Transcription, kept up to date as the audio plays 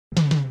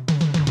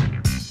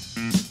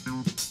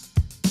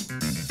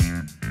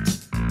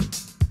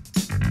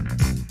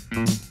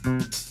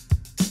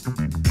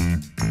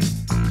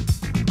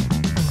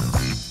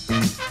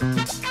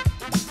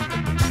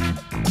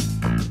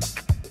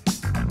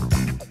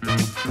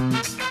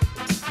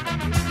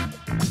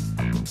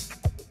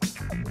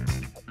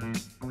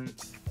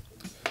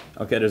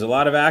Okay, there's a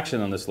lot of action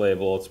on this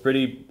label. It's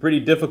pretty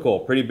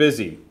difficult, pretty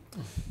busy.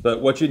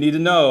 But what you need to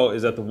know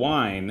is that the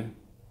wine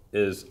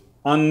is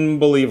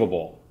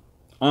unbelievable.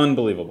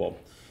 Unbelievable.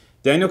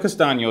 Daniel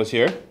Castaño is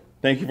here.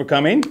 Thank you for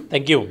coming.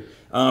 Thank you.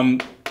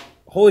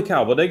 Holy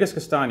cow, Bodega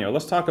Castaño.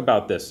 Let's talk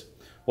about this.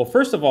 Well,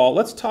 first of all,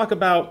 let's talk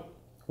about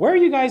where are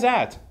you guys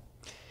at?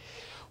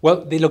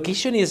 Well, the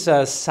location is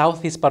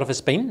southeast part of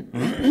Spain,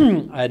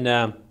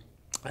 and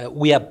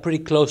we are pretty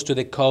close to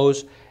the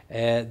coast.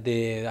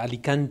 The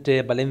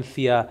Alicante,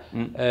 Valencia,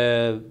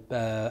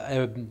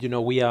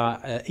 we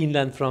are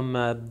inland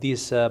from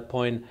this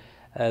point,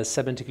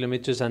 70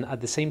 kilometers, and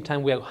at the same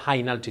time we are high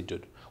in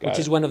altitude, which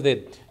is one of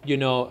the,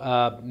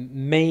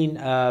 main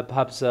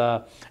perhaps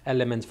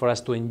elements for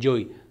us to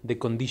enjoy the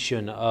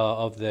condition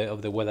of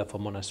the weather for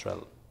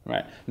Monastrell.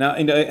 Right. Now,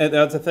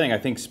 that's the thing. I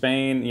think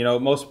Spain,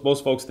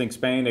 most folks think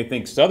Spain, they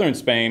think southern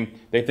Spain,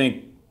 they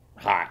think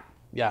hot.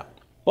 Yeah.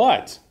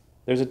 But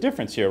there's a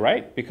difference here,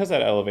 right? Because of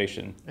that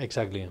elevation.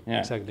 Exactly. Yeah.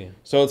 Exactly.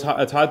 So it's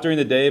hot during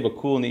the day, but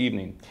cool in the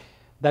evening.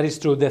 That is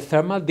true. The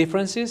thermal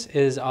differences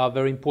are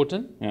very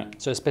important. Yeah.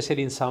 So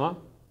especially in summer,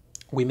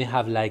 we may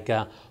have like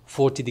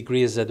 40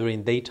 degrees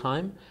during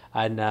daytime,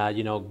 and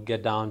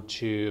get down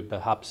to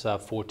perhaps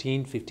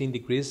 14, 15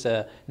 degrees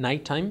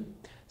nighttime.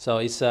 So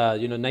it's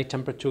night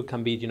temperature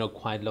can be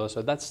quite low.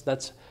 So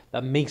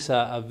that makes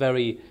a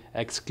very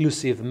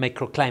exclusive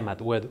microclimate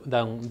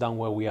down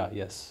where we are.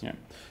 Yes. Yeah.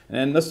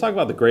 And let's talk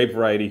about the grape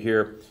variety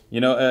here.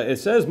 It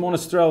says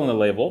Monastrell on the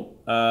label.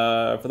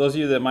 For those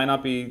of you that might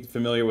not be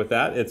familiar with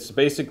that, it's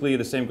basically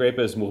the same grape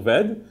as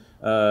Mourvèdre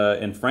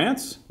in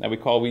France. That we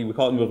call it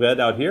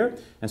Mourvèdre out here,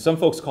 and some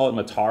folks call it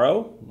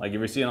Mataro. Like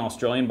if you see an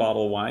Australian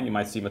bottle of wine, you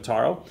might see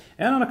Mataro,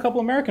 and on a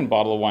couple American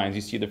bottle of wines,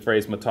 you see the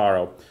phrase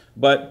Mataro.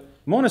 But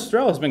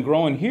Monastrell has been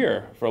growing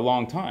here for a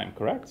long time,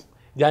 correct?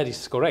 That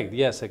is correct.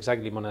 Yes,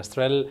 exactly.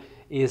 Monastrell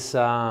is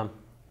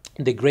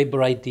the grape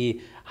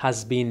variety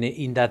has been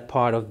in that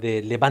part of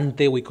the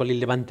Levante. We call it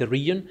Levante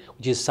region,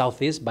 which is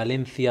southeast,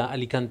 Valencia,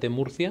 Alicante,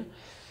 Murcia.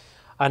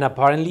 And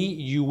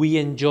apparently, we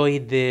enjoy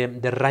the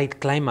right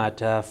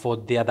climate for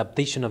the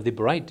adaptation of the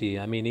variety.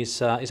 I mean, it's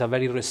a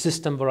very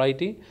resistant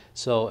variety,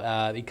 so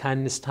it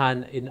can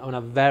stand on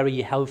a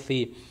very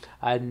healthy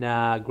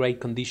and great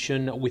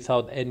condition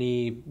without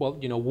any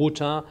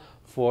water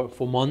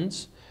for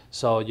months.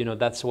 So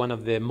that's one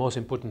of the most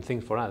important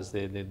things for us.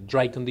 The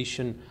dry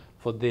condition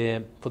for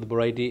the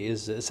variety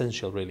is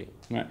essential, really.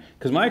 Right.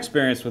 Because my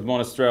experience with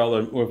Monastrell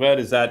or Mourvèdre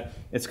is that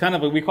it's kind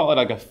of we call it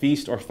like a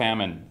feast or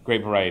famine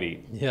grape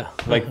variety. Yeah.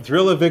 Like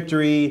thrill of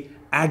victory,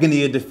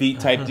 agony of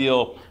defeat type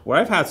deal. Where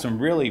I've had some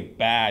really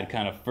bad,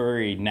 kind of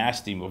furry,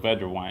 nasty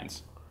Mourvèdre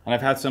wines. And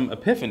I've had some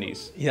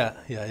epiphanies. Yeah.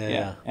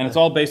 And it's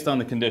all based on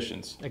the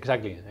conditions.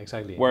 Exactly.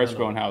 Where it's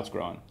grown, how it's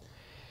grown.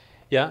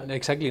 Yeah,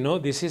 exactly. No,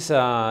 this is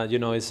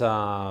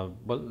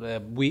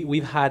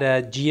we've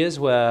had years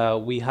where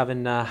we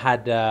haven't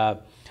had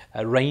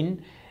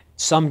rain.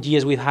 Some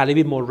years we've had a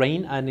bit more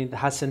rain, and it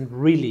hasn't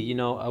really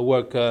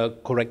worked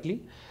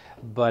correctly.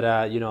 But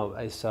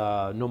it's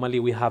normally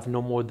we have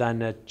no more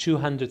than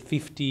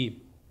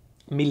 250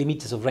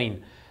 millimeters of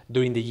rain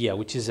during the year,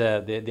 which is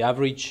the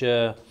average.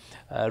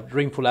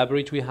 Rainfall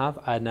average we have,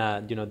 and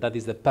that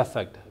is the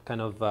perfect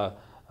kind of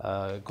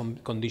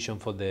condition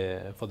for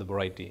the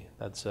variety.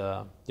 That's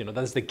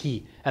that's the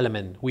key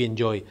element we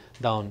enjoy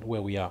down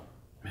where we are.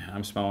 Man,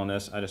 I'm smelling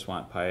this. I just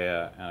want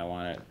paella, and I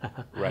want it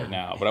right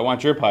now. But I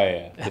want your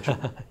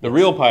paella, the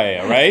real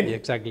paella, right? Yeah,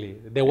 exactly.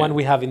 The one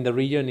we have in the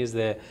region is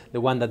the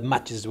one that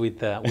matches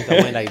with a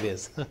wine like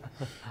this.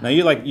 Now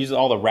you use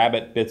all the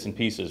rabbit bits and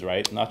pieces,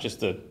 right? Not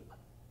just the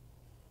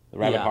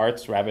rabbit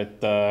hearts,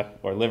 rabbit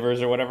or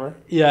livers or whatever?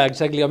 Yeah,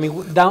 exactly. I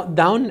mean,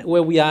 down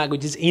where we are,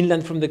 which is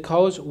inland from the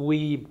coast,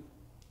 we,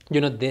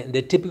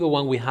 the typical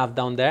one we have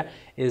down there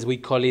is we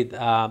call it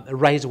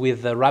rice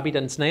with rabbit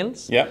and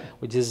snails. Yeah.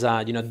 Which is,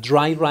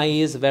 dry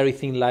rice, very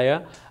thin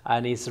layer,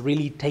 and it's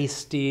really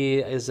tasty.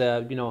 It's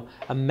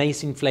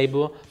amazing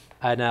flavor.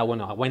 And a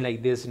wine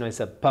like this, it's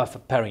a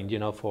perfect pairing,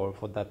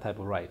 for that type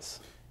of rice.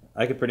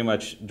 I could pretty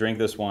much drink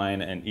this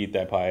wine and eat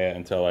that paella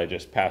until I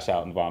just pass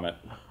out and vomit.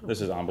 This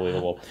is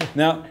unbelievable.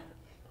 Now,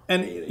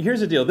 and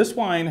here's the deal. This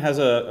wine has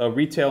a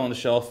retail on the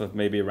shelf of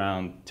maybe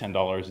around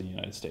 $10 in the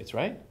United States,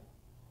 right?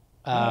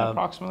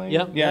 Approximately?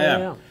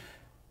 Yeah.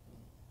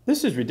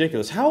 This is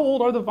ridiculous. How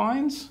old are the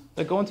vines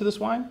that go into this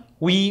wine?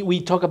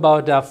 We talk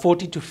about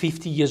 40 to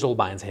 50 years old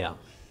vines here.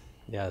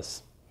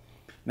 Yes.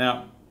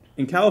 Now,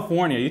 in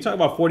California, you talk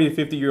about 40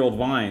 to 50-year-old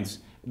vines.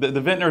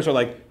 The vintners are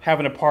like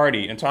having a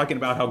party and talking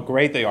about how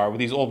great they are with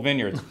these old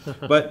vineyards.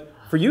 But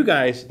for you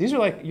guys, these are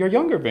like your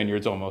younger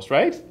vineyards almost,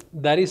 right?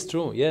 That is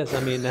true, yes. I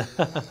mean,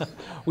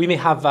 we may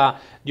have,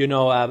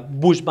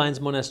 bush vines,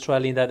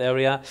 Monastrell in that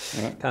area.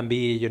 Can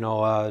be,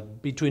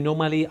 between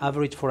normally,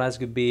 average for us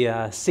could be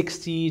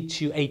 60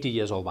 to 80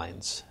 years old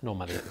vines,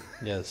 normally,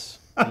 yes.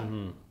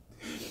 Mm-hmm.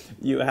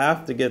 You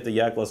have to get the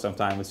Whaaaaa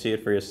sometime and see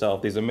it for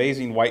yourself. These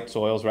amazing white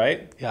soils,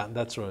 right? Yeah,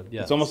 that's right.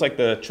 Yes. It's almost like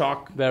the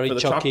chalk. Very for the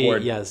chalky.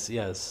 Chalkboard.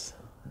 Yes.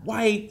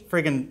 White,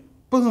 friggin'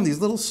 boom! These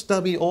little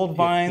stubby old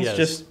vines, yes.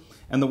 just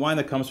And the wine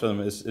that comes from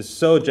them is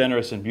so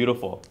generous and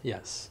beautiful.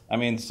 Yes. I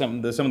mean,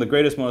 some of the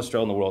greatest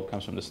Monastrell in the world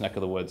comes from this neck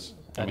of the woods.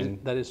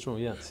 That is true,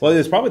 yes. Well,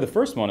 it's probably the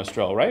first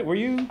Monastrell, right? Where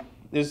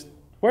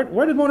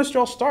did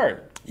Monastrell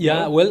start?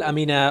 Yeah, well, I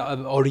mean,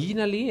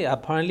 originally,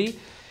 apparently,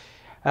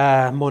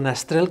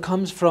 Monastrell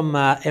comes from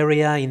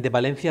area in the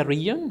Valencia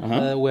region,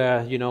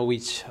 where,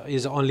 which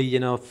is only,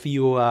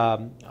 few,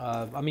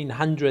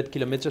 100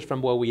 kilometers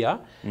from where we are.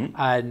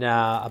 And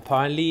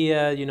apparently,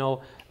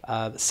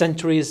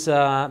 centuries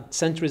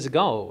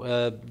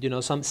ago,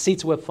 some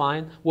seeds were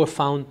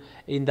found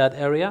in that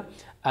area.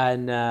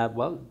 And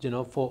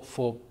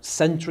for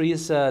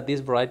centuries, this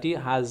variety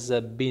has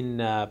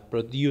been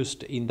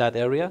produced in that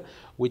area,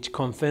 which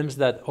confirms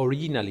that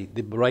originally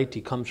the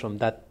variety comes from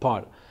that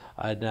part.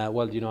 And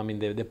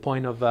the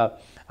point of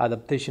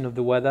adaptation of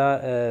the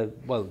weather,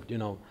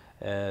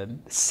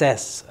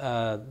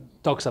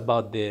 talks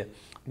about the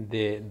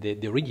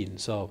region.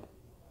 So,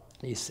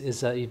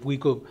 if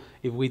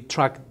we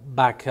track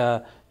back,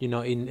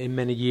 in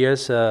many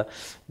years,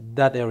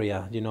 that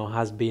area,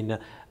 has been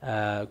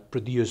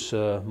produced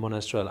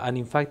Monastrell. And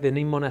in fact, the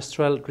name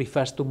Monastrell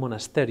refers to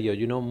monasterio,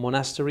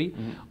 monastery,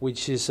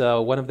 which is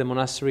one of the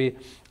monastery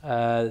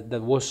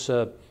that was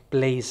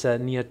placed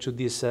near to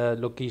this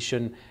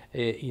location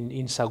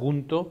in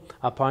Sagunto.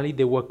 Apparently,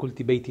 they were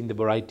cultivating the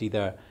variety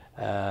there,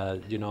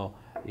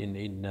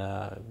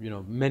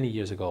 many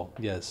years ago.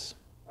 Yes.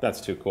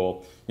 That's too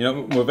cool.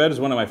 Mourvèdre is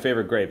one of my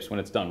favorite grapes when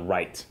it's done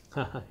right.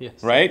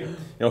 Yes. Right?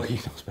 He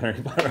knows better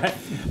about it, right?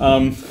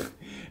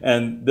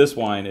 And this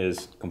wine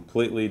is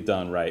completely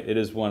done right. It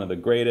is one of the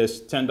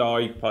greatest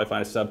 $10, you can probably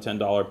find a sub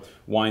 $10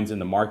 wines in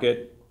the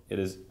market. It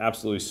is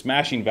absolutely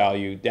smashing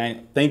value.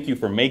 Dan, thank you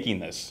for making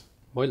this.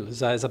 Well,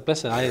 it's a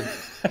pleasure.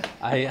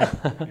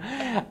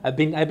 I've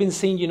been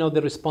seeing,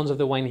 the response of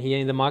the wine here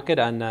in the market,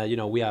 and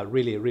we are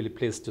really, really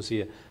pleased to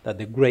see that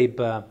the grape,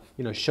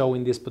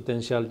 showing this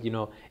potential,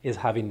 is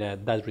having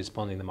that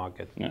response in the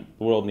market. Yeah,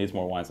 the world needs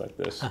more wines like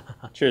this.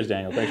 Cheers,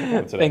 Daniel. Thanks for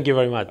coming today. Thank you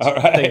very much. All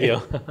right. Thank you.